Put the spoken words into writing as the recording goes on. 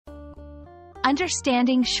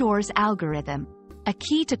Understanding Shor's algorithm, a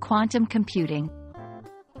key to quantum computing.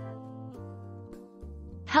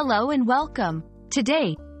 Hello and welcome.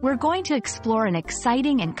 Today, we're going to explore an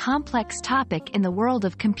exciting and complex topic in the world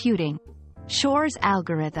of computing: Shor's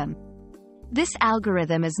algorithm. This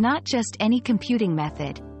algorithm is not just any computing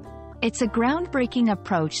method. It's a groundbreaking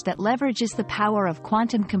approach that leverages the power of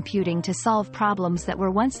quantum computing to solve problems that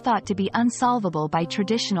were once thought to be unsolvable by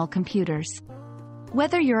traditional computers.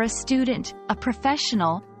 Whether you're a student, a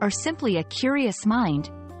professional, or simply a curious mind,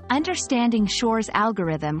 understanding Shor's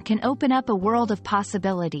algorithm can open up a world of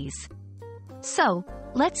possibilities. So,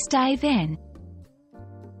 let's dive in.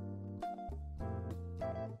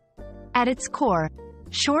 At its core,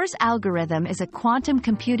 Shor's algorithm is a quantum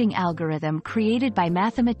computing algorithm created by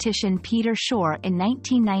mathematician Peter Shor in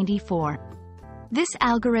 1994. This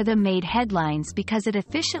algorithm made headlines because it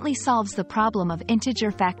efficiently solves the problem of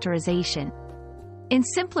integer factorization. In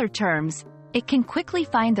simpler terms, it can quickly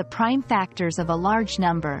find the prime factors of a large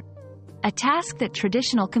number, a task that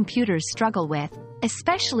traditional computers struggle with,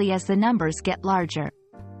 especially as the numbers get larger.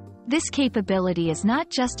 This capability is not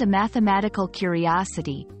just a mathematical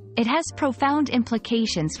curiosity. It has profound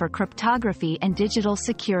implications for cryptography and digital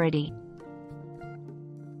security.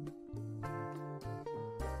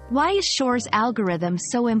 Why is Shor's algorithm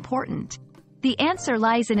so important? The answer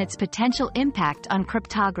lies in its potential impact on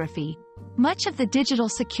cryptography. Much of the digital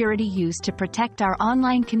security used to protect our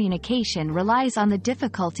online communication relies on the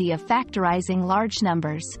difficulty of factorizing large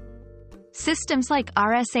numbers. Systems like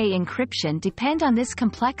RSA encryption depend on this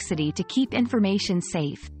complexity to keep information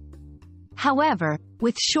safe. However,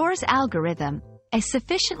 with Shor's algorithm, a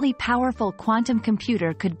sufficiently powerful quantum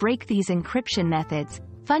computer could break these encryption methods,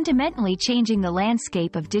 fundamentally changing the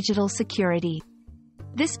landscape of digital security.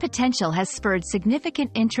 This potential has spurred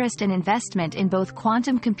significant interest and investment in both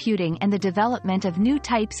quantum computing and the development of new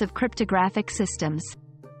types of cryptographic systems.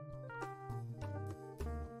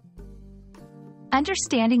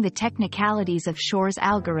 Understanding the technicalities of Shor's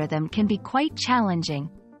algorithm can be quite challenging,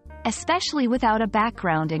 especially without a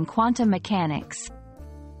background in quantum mechanics.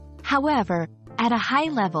 However, at a high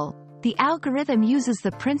level, the algorithm uses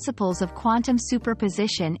the principles of quantum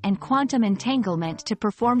superposition and quantum entanglement to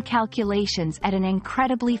perform calculations at an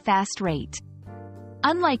incredibly fast rate.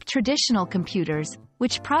 Unlike traditional computers,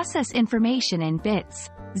 which process information in bits,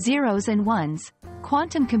 zeros and ones,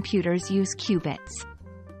 quantum computers use qubits.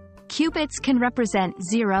 Qubits can represent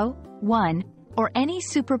 0, 1, or any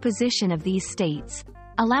superposition of these states,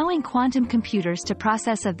 allowing quantum computers to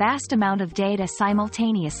process a vast amount of data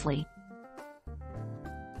simultaneously.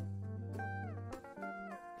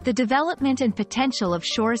 The development and potential of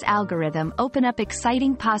Shor's algorithm open up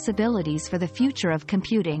exciting possibilities for the future of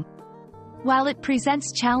computing. While it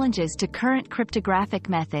presents challenges to current cryptographic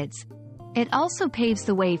methods, it also paves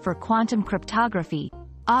the way for quantum cryptography,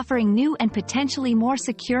 offering new and potentially more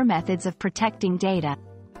secure methods of protecting data.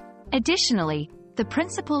 Additionally, the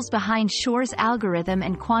principles behind Shor's algorithm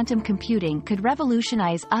and quantum computing could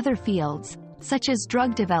revolutionize other fields, such as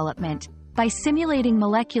drug development, by simulating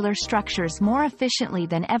molecular structures more efficiently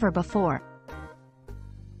than ever before.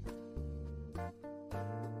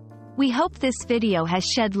 We hope this video has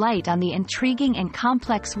shed light on the intriguing and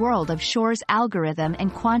complex world of Shor's algorithm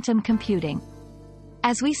and quantum computing.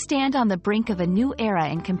 As we stand on the brink of a new era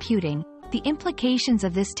in computing, the implications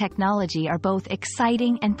of this technology are both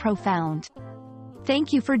exciting and profound.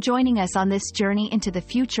 Thank you for joining us on this journey into the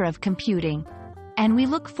future of computing, and we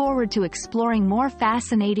look forward to exploring more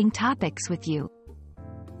fascinating topics with you.